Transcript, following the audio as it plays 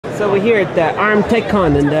So we're here at the ARM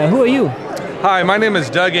TechCon, and who are you? Hi, my name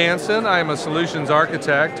is Doug Anson. I'm a solutions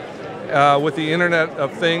architect with the Internet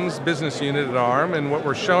of Things business unit at ARM, and what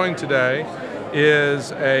we're showing today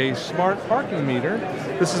is a smart parking meter.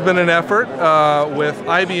 This has been an effort with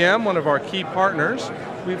IBM, one of our key partners.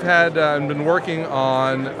 We've had been working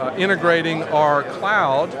on integrating our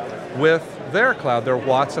cloud with their cloud, their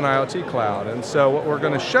Watson IoT cloud. And so what we're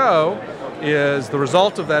going to show is the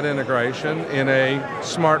result of that integration in a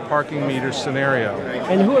smart parking meter scenario.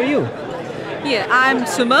 And who are you? Yeah, I'm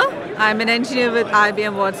Suma. I'm an engineer with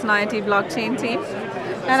IBM Watson IoT blockchain team.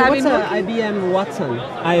 And so what's IBM Watson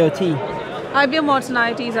IoT? IBM Watson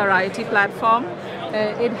IoT is our IoT platform.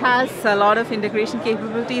 It has a lot of integration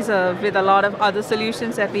capabilities with a lot of other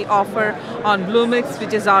solutions that we offer on Bluemix,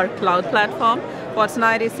 which is our cloud platform. Watson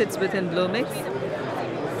IoT sits within Bluemix.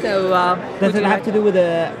 So, does it have to do with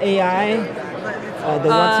the AI, the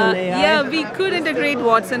Watson AI? Yeah, we could integrate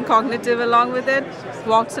Watson Cognitive along with it.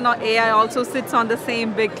 Watson AI also sits on the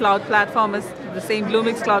same big cloud platform as the same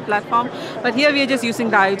Bluemix Cloud Platform. But here we are just using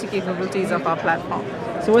the IoT capabilities of our platform.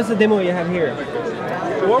 So what's the demo you have here?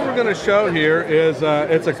 So what we're going to show here is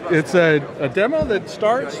it's a demo that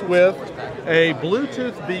starts with a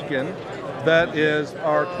Bluetooth beacon that is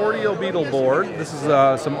our Cordio Beetle board. This is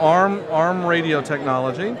some ARM radio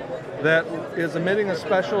technology that is emitting a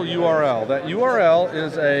special URL. That URL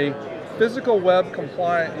is a physical web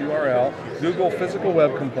compliant URL, Google physical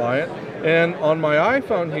web compliant. And on my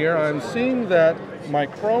iPhone here, I'm seeing that my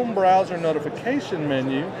Chrome browser notification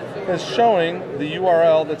menu is showing the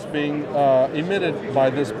URL that's being emitted by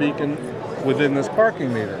this beacon within this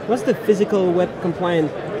parking meter. What's the physical web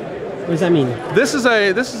compliant? What does that mean? This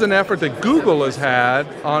is an effort that Google has had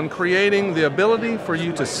on creating the ability for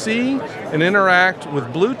you to see and interact with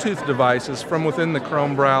Bluetooth devices from within the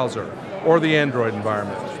Chrome browser or the Android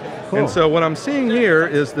environment. Cool. And so what I'm seeing here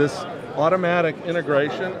is this automatic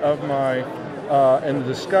integration of my and the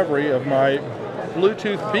discovery of my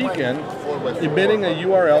Bluetooth beacon emitting a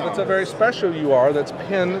URL that's a very special URL that's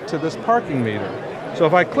pinned to this parking meter. So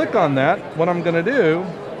if I click on that, what I'm going to do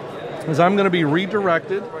is I'm going to be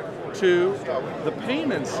redirected to the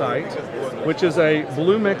payment site, which is a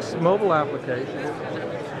Bluemix mobile application.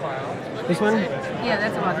 This one? Yeah,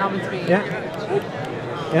 that's about number 3. Yeah.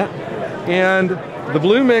 Yeah. And the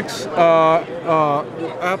Bluemix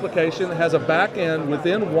application has a backend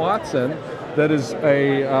within Watson that is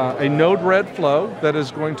a Node-RED flow that is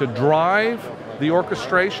going to drive the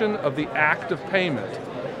orchestration of the act of payment.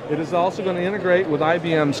 It is also going to integrate with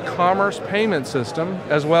IBM's commerce payment system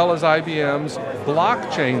as well as IBM's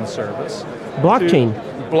blockchain service.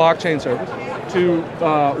 Blockchain service.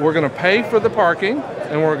 We're going to pay for the parking,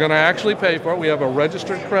 and we're going to actually pay for it. We have a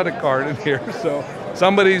registered credit card in here, so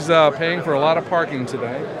somebody's paying for a lot of parking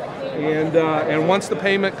today. And once the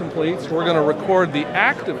payment completes, we're going to record the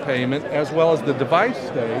act of payment as well as the device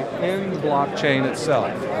state in the blockchain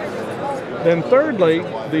itself. Then thirdly,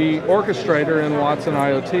 the orchestrator in Watson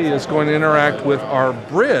IoT is going to interact with our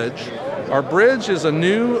bridge. Our bridge is a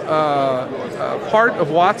new part of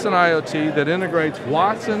Watson IoT that integrates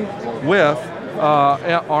Watson with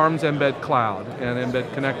ARM's mbed cloud and mbed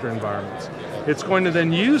connector environments. It's going to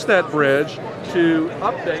then use that bridge to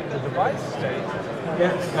update the device state.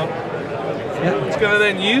 It's going to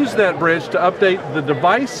then use that bridge to update the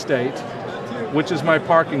device state, which is my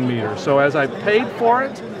parking meter. So as I paid for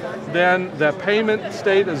it, then that payment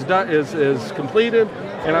state is completed,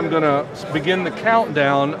 and I'm going to begin the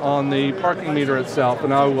countdown on the parking meter itself,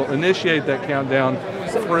 and I will initiate that countdown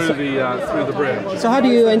through the bridge. So how do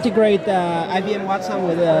you integrate IBM Watson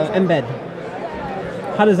with mbed?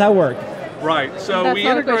 How does that work? Right. So That's we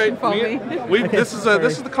not integrate. A question for me. This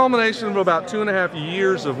is the culmination of about 2.5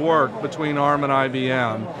 years of work between ARM and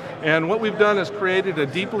IBM, and what we've done is created a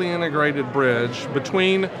deeply integrated bridge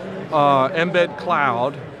between mbed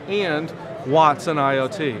cloud and Watson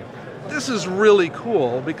IoT. This is really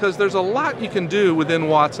cool because there's a lot you can do within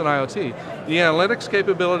Watson IoT. The analytics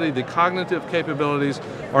capability, the cognitive capabilities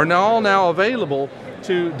are now available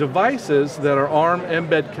to devices that are ARM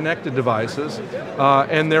mbed connected devices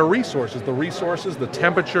and their resources. The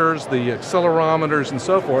temperatures, the accelerometers and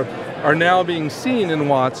so forth are now being seen in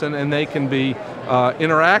Watson, and they can be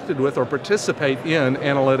interacted with or participate in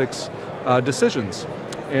analytics decisions.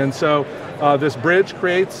 And so this bridge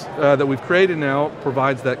that we've created now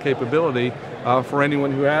provides that capability for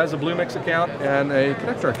anyone who has a Bluemix account and a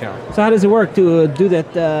connector account. So how does it work to do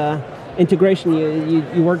that integration?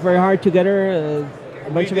 You work very hard together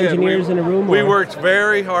a bunch of engineers in a room? We worked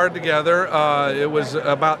very hard together. It was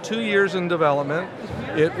about 2 years in development.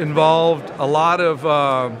 It involved a lot of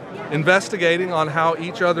investigating on how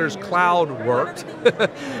each other's cloud worked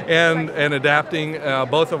and adapting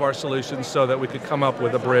both of our solutions so that we could come up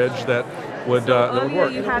with a bridge that would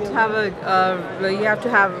work. You have to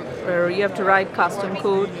have you have to write custom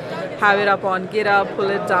code, have it up on GitHub, pull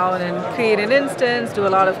it down and create an instance, do a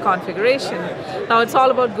lot of configuration. Now it's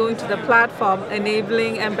all about going to the platform,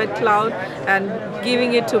 enabling mbed cloud and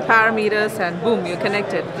giving it to parameters, and boom, you're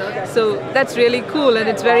connected. So that's really cool, and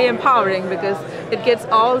it's very empowering because it gets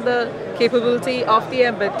all the capability of the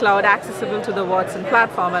mbed cloud accessible to the Watson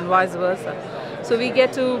platform and vice versa. So we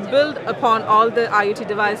get to build upon all the IoT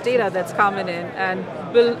device data that's coming in and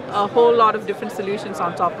build a whole lot of different solutions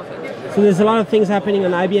on top of it. So there's a lot of things happening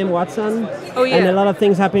on IBM Watson, and a lot of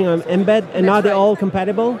things happening on mbed, and now they're all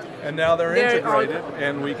compatible. And now they're integrated,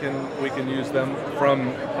 and we can use them from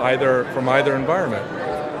either environment.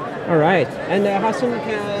 All right. And how soon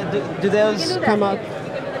do those come out?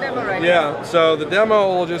 Yeah. So the demo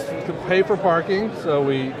will just pay for parking. So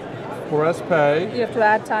we press pay. You have to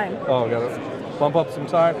add time. Oh, got to bump up some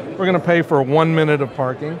time. We're going to pay for 1 minute of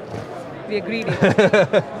parking. We are greedy.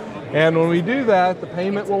 And when we do that, the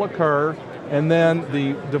payment will occur, and then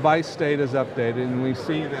the device state is updated, and we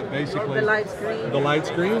see that basically the light's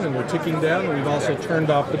green, and we're ticking down, and we've also turned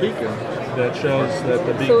off the beacon that shows that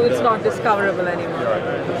the beacon. So it's not discoverable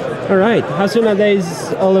anymore. All right. How soon are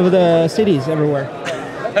these all over the cities everywhere?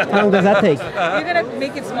 How long does that take? You're going to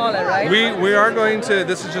make it smaller, right? We are going to,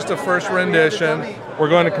 this is just a first rendition. We're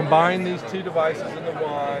going to combine these two devices into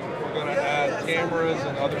one. We're going to add cameras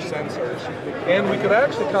and other sensors. And we could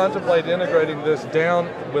actually contemplate integrating this down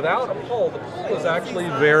without a pole. The pole is actually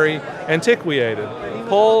very antiquated.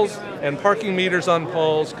 Poles and parking meters on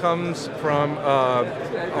poles comes from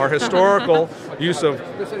our historical use of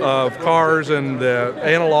cars and the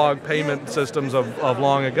analog payment systems of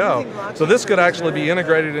long ago. So this could actually be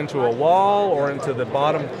integrated into a wall or into the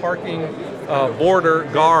bottom parking border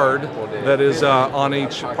guard that is on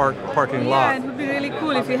each parking lot. Yeah, it would be really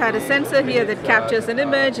cool if you had a sensor here that captures an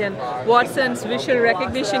image, and Watson's visual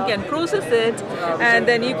recognition can process it, and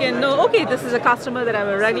then you can know, okay, this is a customer that I have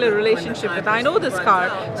a regular relationship with. I know this car,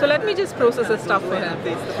 so let me just process the stuff for him.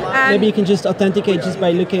 And maybe you can just authenticate just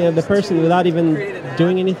by looking at the person without even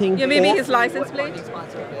doing anything. Yeah, maybe his license plate.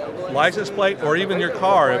 License plate, or even your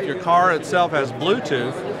car. If your car itself has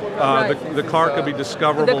Bluetooth, the car could be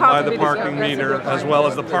discoverable by the parking meter, as well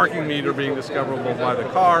as the parking meter being discoverable by the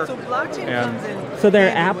car. And so there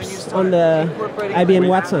are apps on the IBM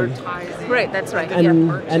Watson. Right, that's right.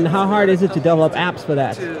 And how hard is it to develop apps for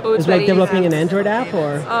that? Oh, it's like developing an Android app,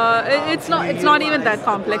 or? It's not even that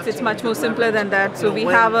complex. It's much more simpler than that. So we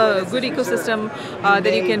have a good ecosystem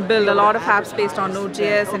that you can build a lot of apps based on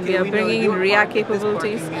Node.js, and we are bringing in React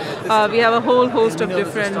capabilities. We have a whole host of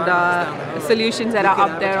different solutions that are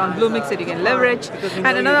up there on Bluemix that you can leverage.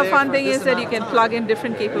 And another fun thing is that you can plug in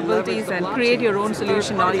different capabilities and create your own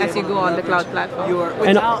solution as you go on the cloud platform.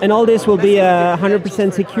 And all this will be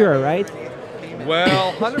 100% secure, right?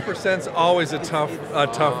 Well, 100% is always a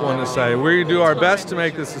tough one to say. We do our best to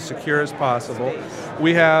make this as secure as possible.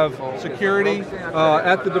 We have security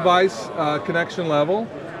at the device connection level.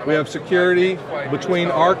 We have security between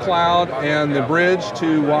our cloud and the bridge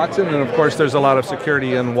to Watson, and of course there's a lot of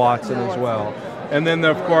security in Watson as well. And then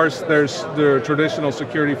of course there's the traditional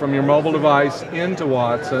security from your mobile device into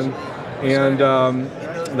Watson, and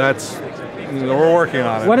that's, we're working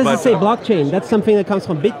on it. What does it say, blockchain? That's something that comes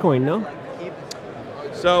from Bitcoin, no?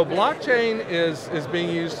 So blockchain is being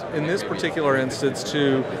used in this particular instance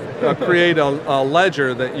to create a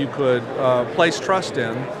ledger that you could place trust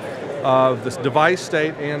in of this device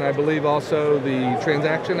state, and I believe also the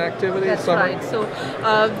transaction activity. That's right. So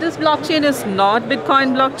this blockchain is not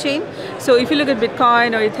Bitcoin blockchain. So if you look at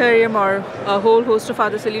Bitcoin or Ethereum or a whole host of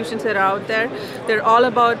other solutions that are out there, they're all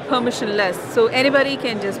about permissionless. So anybody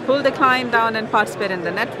can just pull the client down and participate in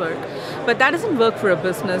the network. But that doesn't work for a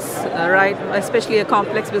business, right? Especially a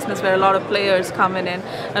complex business where a lot of players come in and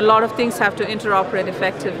a lot of things have to interoperate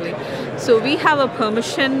effectively. So we have a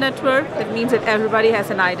permission network. That means that everybody has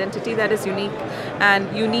an identity that is unique,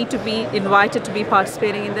 and you need to be invited to be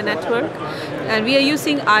participating in the network. And we are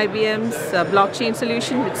using IBM's blockchain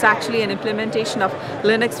solution, which is actually an implementation of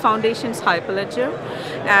Linux Foundation's Hyperledger.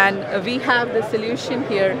 And we have the solution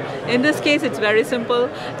here. In this case, it's very simple.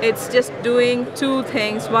 It's just doing two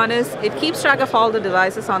things. One is it keeps track of all the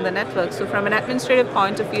devices on the network. So from an administrative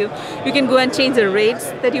point of view, you can go and change the rates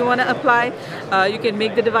that you want to apply. You can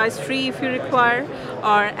make the device free, if you require.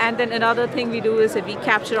 And then another thing we do is that we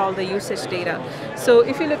capture all the usage data. So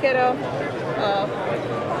if you look at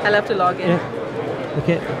I'll have to log in. Yeah.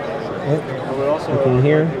 Okay. Looking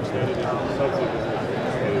here.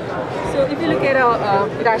 So if you look at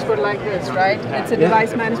a dashboard like this, right, it's a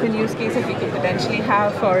device management use case that we could potentially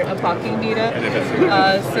have for a parking meter.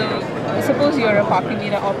 So suppose you're a parking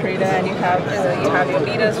meter operator and you have your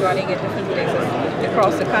meters running in different places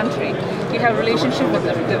across the country. You have relationship with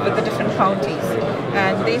the different counties,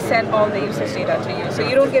 and they send all the usage data to you. So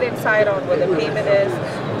you don't get insight on what the payment is,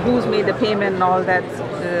 who's made the payment, and all that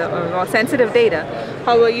sensitive data.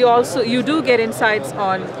 However, you do get insights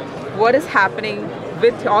on what is happening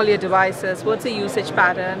with all your devices, what's the usage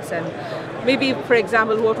patterns, and maybe, for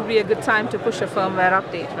example, what would be a good time to push a firmware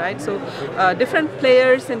update, right? So different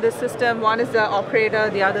players in this system, one is the operator,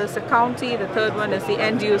 the other is the county, the third one is the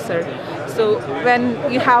end user. So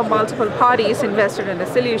when you have multiple parties invested in the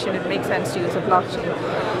solution, it makes sense to use a blockchain.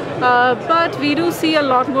 But we do see a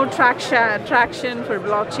lot more traction for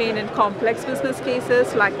blockchain in complex business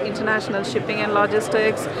cases like international shipping and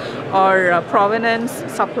logistics, or provenance,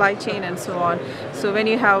 supply chain, and so on. So when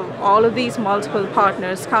you have all of these multiple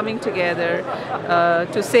partners coming together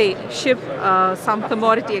to say ship some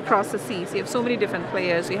commodity across the seas, you have so many different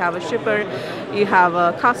players. You have a shipper, you have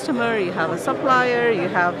a customer, you have a supplier, you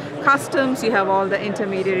have customs, you have all the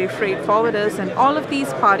intermediary freight forwarders, and all of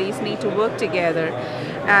these parties need to work together.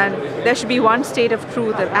 And there should be one state of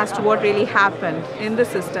truth as to what really happened in the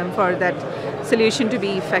system for that solution to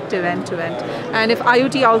be effective end-to-end. And if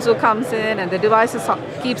IoT also comes in and the devices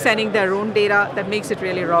keep sending their own data, that makes it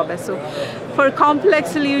really robust. So for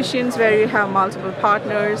complex solutions where you have multiple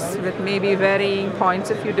partners with maybe varying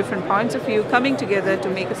different points of view coming together to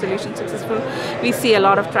make a solution successful, we see a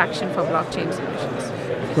lot of traction for blockchain solutions.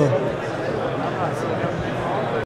 Cool.